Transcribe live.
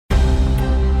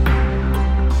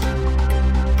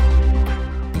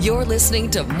You're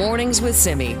listening to Mornings with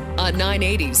Simi on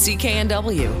 980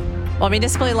 CKNW. Well,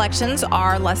 municipal elections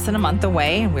are less than a month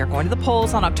away, and we're going to the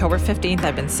polls on October 15th.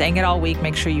 I've been saying it all week.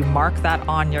 Make sure you mark that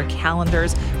on your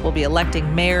calendars. We'll be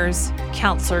electing mayors,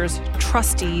 councillors,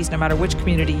 trustees, no matter which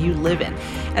community you live in.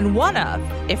 And one of,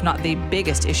 if not the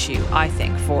biggest issue, I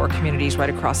think, for communities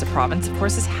right across the province, of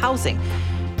course, is housing.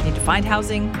 You need to find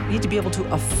housing. You need to be able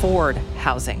to afford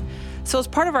housing. So as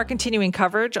part of our continuing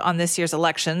coverage on this year's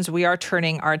elections, we are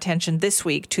turning our attention this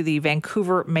week to the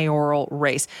Vancouver mayoral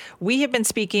race. We have been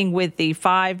speaking with the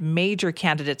 5 major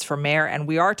candidates for mayor, and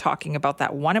we are talking about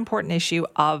that one important issue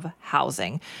of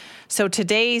housing. So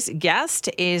today's guest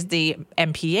is the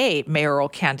MPA mayoral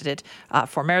candidate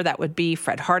for mayor. That would be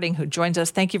Fred Harding, who joins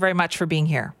us. Thank you very much for being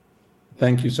here.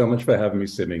 Thank you so much for having me,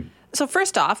 Simi. So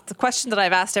first off, the question that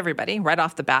I've asked everybody right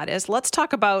off the bat is, let's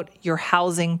talk about your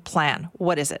housing plan.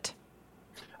 What is it?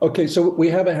 Okay, so we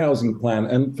have a housing plan,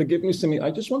 and forgive me, Simi,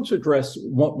 I just want to address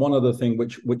one other thing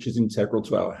which is integral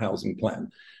to our housing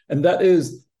plan, and that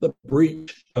is the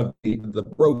breach of the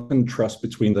broken trust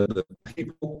between the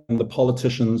people and the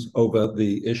politicians over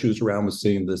the issues around we're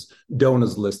seeing this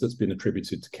donors list that's been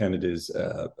attributed to Kennedy's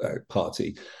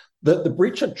party. The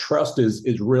breach of trust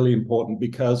is really important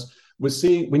because we're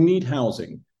seeing we need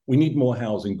housing. We need more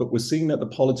housing, but we're seeing that the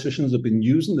politicians have been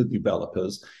using the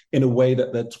developers in a way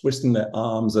that they're twisting their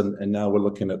arms, and now we're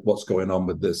looking at what's going on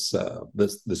with this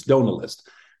donor list.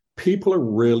 People are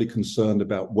really concerned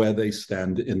about where they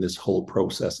stand in this whole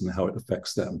process and how it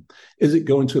affects them. Is it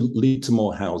going to lead to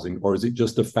more housing, or is it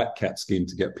just a fat cat scheme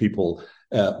to get people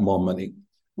more money?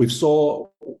 It's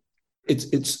so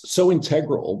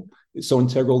integral. It's so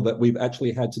integral that we've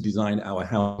actually had to design our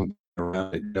housing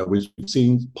around it. You know, we've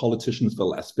seen politicians for the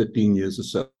last 15 years or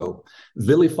so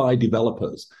vilify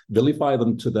developers, vilify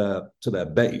them to their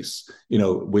base. You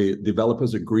know,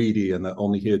 developers are greedy and they're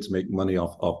only here to make money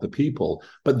off the people.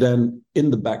 But then in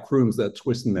the back rooms, they're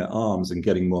twisting their arms and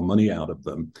getting more money out of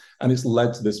them. And it's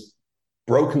led to this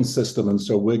broken system. And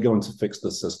so we're going to fix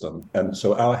the system. And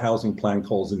so our housing plan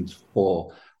calls in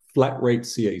for flat rate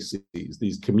CACs,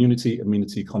 these community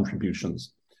amenity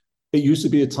contributions. It used to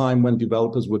be a time when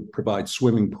developers would provide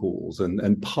swimming pools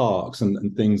and parks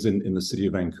and things in the city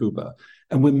of Vancouver.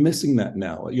 And we're missing that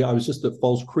now. Yeah, I was just at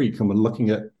Falls Creek and we're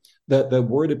looking at that. They're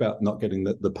worried about not getting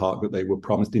the park that they were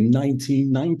promised in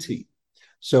 1990.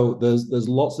 So there's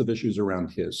lots of issues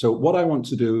around here. So what I want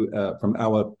to do from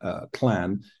our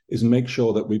plan is make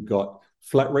sure that we've got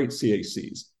flat rate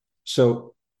CACs.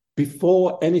 So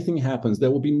before anything happens,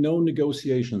 there will be no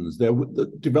negotiations.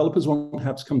 The developers won't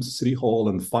have to come to City Hall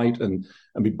and fight and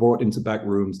be brought into back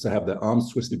rooms to have their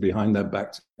arms twisted behind their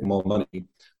back to get more money.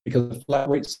 Because the flat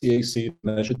rate CAC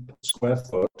measured per square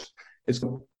foot,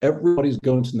 everybody's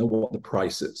going to know what the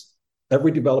price is.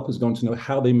 Every developer is going to know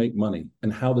how they make money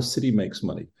and how the city makes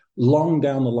money long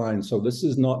down the line. So this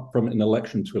is not from an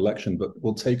election to election, but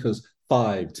will take us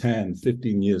 5, 10,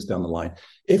 15 years down the line,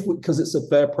 because it's a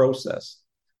fair process.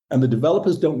 And the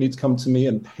developers don't need to come to me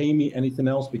and pay me anything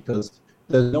else because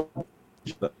there's no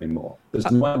advantage anymore.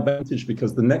 There's no advantage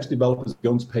because the next developer is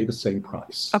going to pay the same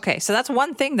price. Okay, so that's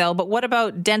one thing though, but what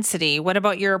about density? What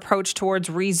about your approach towards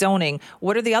rezoning?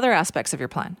 What are the other aspects of your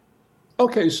plan?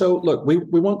 Okay, so look, we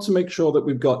want to make sure that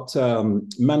we've got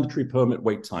mandatory permit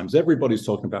wait times. Everybody's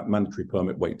talking about mandatory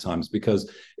permit wait times because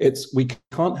we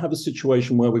can't have a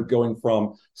situation where we're going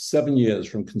from 7 years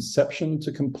from conception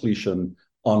to completion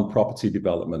on property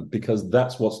development, because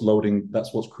that's what's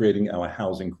creating our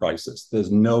housing crisis.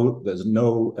 There's not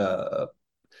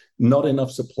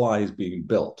enough supplies being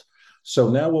built.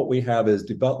 So now what we have is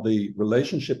the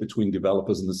relationship between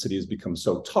developers and the city has become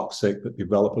so toxic that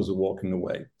developers are walking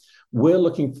away. We're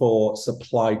looking for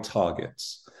supply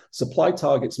targets. Supply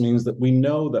targets means that we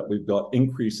know that we've got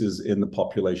increases in the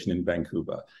population in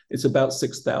Vancouver. It's about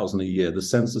 6,000 a year. The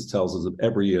census tells us that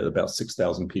every year about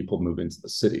 6,000 people move into the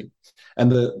city.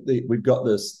 And we've got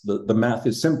this, the math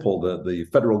is simple. The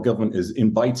federal government is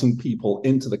inviting people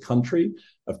into the country.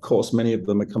 Of course, many of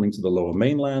them are coming to the Lower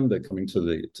Mainland. They're coming to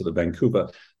the Vancouver.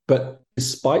 But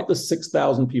despite the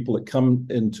 6,000 people that come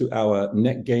into our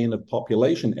net gain of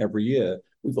population every year,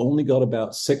 we've only got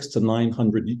about 600 to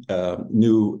 900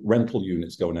 new rental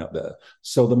units going out there.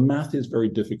 So the math is very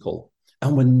difficult,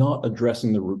 and we're not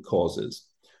addressing the root causes.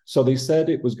 So they said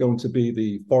it was going to be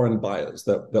the foreign buyers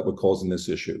that were causing this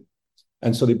issue.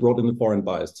 And so they brought in the foreign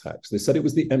buyers tax. They said it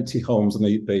was the empty homes, and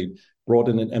they brought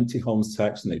in an empty homes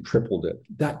tax and they tripled it.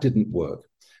 That didn't work.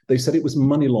 They said it was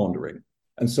money laundering.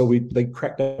 And so they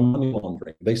cracked down on money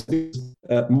laundering. They said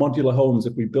modular homes,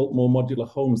 if we built more modular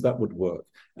homes, that would work.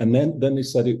 And then they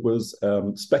said it was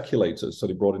speculators. So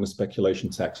they brought in a speculation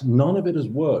tax. None of it has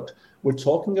worked. We're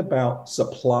talking about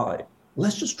supply.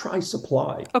 Let's just try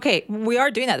supply. Okay, we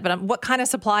are doing that. But what kind of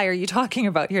supply are you talking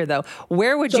about here, though?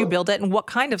 Where would you build it and what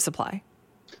kind of supply?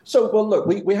 So, well, look,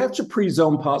 we have to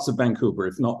pre-zone parts of Vancouver,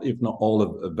 if not all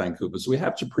of Vancouver. So we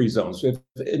have to pre-zone. So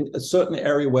if in a certain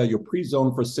area where you're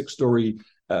pre-zoned for a 6-story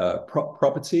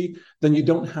property, then you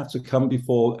don't have to come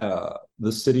before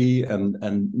the city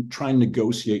and try and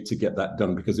negotiate to get that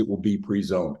done because it will be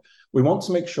pre-zoned. We want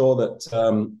to make sure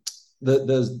that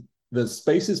there's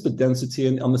spaces for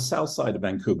density on the south side of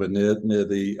Vancouver near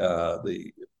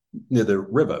the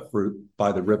river,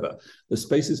 by the river. There's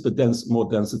spaces for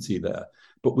more density there.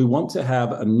 But we want to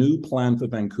have a new plan for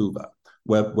Vancouver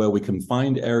where we can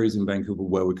find areas in Vancouver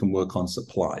where we can work on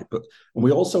supply. And we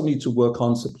also need to work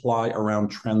on supply around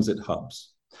transit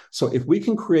hubs. So if we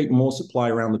can create more supply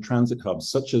around the transit hubs,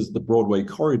 such as the Broadway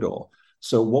corridor.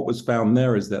 So what was found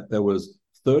there is that there was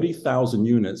 30,000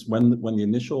 units when the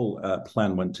initial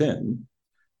plan went in.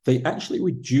 They actually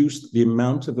reduced the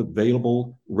amount of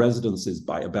available residences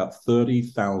by about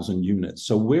 30,000 units.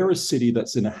 So we're a city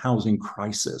that's in a housing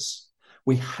crisis.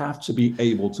 We have to be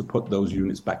able to put those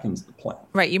units back into the plan.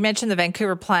 Right. You mentioned the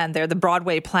Vancouver plan there, the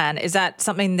Broadway plan. Is that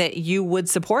something that you would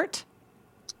support?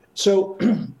 So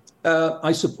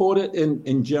I support it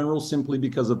in general simply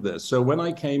because of this. So when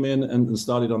I came in and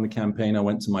started on the campaign, I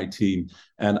went to my team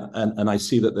and I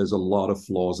see that there's a lot of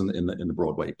flaws in the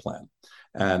Broadway plan.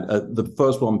 And the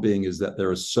first one being is that there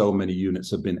are so many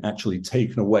units have been actually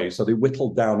taken away. So they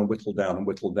whittled down and whittled down and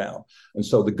whittled down. And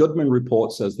so the Goodman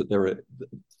report says that there are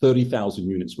 30,000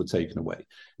 units were taken away.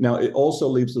 Now, it also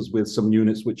leaves us with some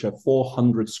units which are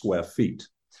 400 square feet.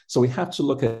 So we have to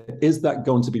look at, is that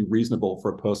going to be reasonable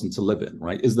for a person to live in,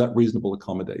 right? Is that reasonable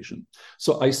accommodation?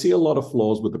 So I see a lot of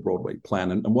flaws with the Broadway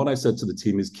plan. And what I said to the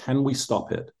team is, can we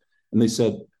stop it? And they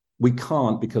said, we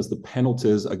can't because the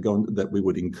penalties that we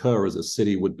would incur as a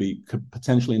city would be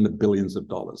potentially in the billions of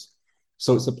dollars.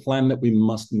 So it's a plan that we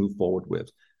must move forward with.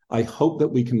 I hope that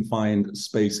we can find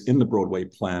space in the Broadway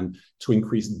plan to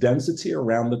increase density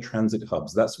around the transit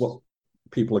hubs. That's what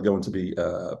people are going to be,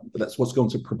 that's what's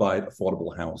going to provide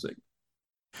affordable housing.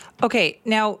 Okay,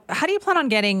 now, how do you plan on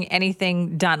getting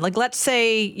anything done? Like, let's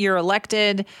say you're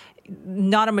elected,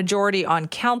 not a majority on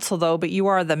council, though, but you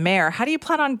are the mayor. How do you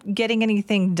plan on getting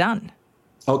anything done?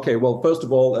 Okay, well, first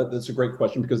of all, that's a great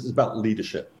question because it's about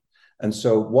leadership. And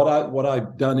so what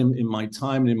I've done in my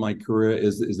time and in my career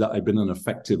is that I've been an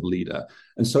effective leader.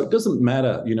 And so it doesn't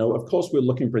matter, of course, we're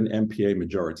looking for an NPA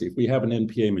majority. If we have an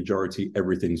NPA majority,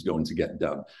 everything's going to get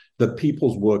done. The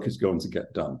people's work is going to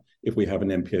get done if we have an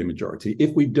NPA majority.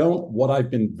 If we don't, what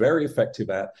I've been very effective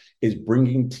at is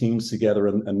bringing teams together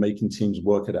and making teams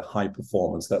work at a high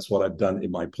performance. That's what I've done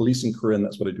in my policing career, and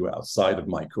that's what I do outside of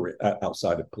my career,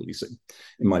 outside of policing,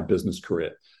 in my business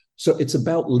career. So it's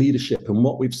about leadership. And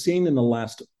what we've seen in the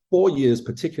last 4 years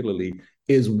particularly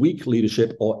is weak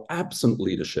leadership or absent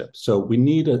leadership. So we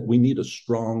need a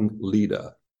strong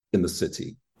leader in the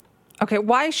city. Okay,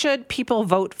 why should people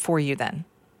vote for you then?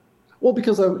 Well,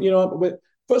 because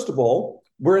first of all,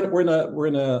 we're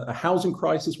in a housing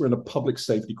crisis. We're in a public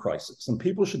safety crisis, and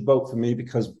people should vote for me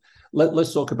because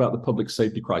let's talk about the public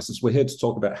safety crisis. We're here to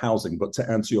talk about housing, but to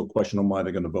answer your question on why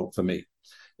they're going to vote for me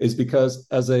is because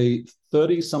as a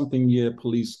 30-something-year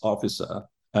police officer,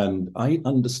 and I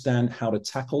understand how to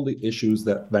tackle the issues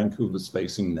that Vancouver's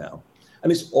facing now.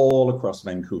 And it's all across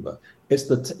Vancouver. It's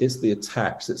the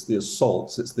attacks, it's the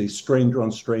assaults, it's the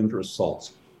stranger-on-stranger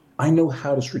assaults. I know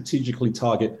how to strategically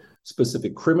target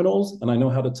specific criminals, and I know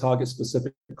how to target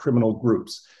specific criminal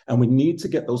groups. And we need to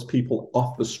get those people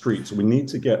off the streets. We need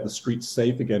to get the streets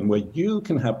safe again, where you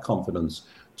can have confidence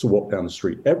to walk down the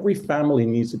street. Every family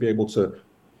needs to be able to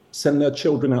send their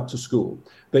children out to school.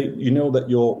 You know that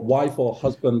your wife or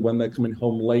husband, when they're coming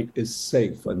home late, is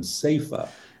safe and safer.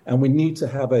 And we need to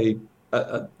have a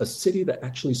city that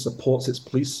actually supports its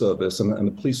police service and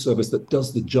a police service that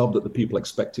does the job that the people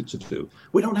expect it to do.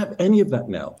 We don't have any of that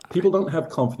now. People don't have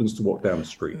confidence to walk down the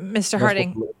street. Mr.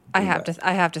 Harding, I have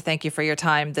to thank you for your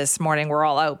time this morning. We're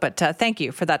all out, but thank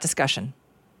you for that discussion.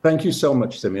 Thank you so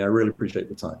much, Simi. I really appreciate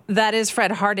the time. That is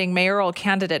Fred Harding, mayoral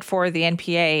candidate for the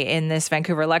NPA in this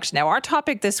Vancouver election. Now, our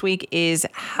topic this week is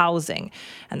housing.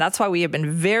 And that's why we have been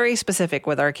very specific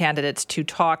with our candidates to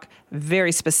talk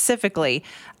very specifically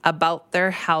about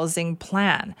their housing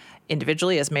plan,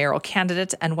 individually as mayoral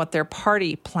candidates, and what their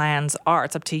party plans are.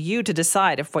 It's up to you to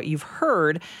decide if what you've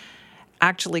heard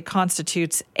actually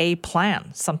constitutes a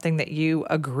plan, something that you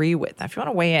agree with. Now, if you want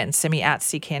to weigh in, Simi at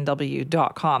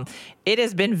cknw.com. It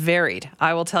has been varied.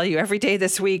 I will tell you, every day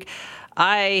this week,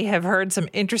 I have heard some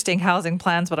interesting housing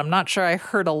plans, but I'm not sure I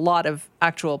heard a lot of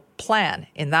actual plan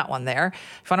in that one there.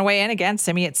 If you want to weigh in, again,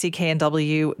 Simi at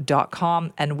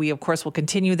cknw.com. And we, of course, will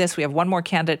continue this. We have one more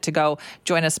candidate to go.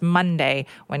 Join us Monday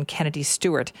when Kennedy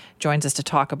Stewart joins us to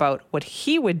talk about what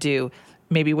he would do,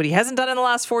 maybe what he hasn't done in the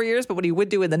last 4 years, but what he would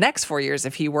do in the next 4 years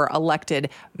if he were elected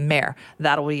mayor.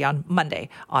 That'll be on Monday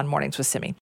on Mornings with Simi.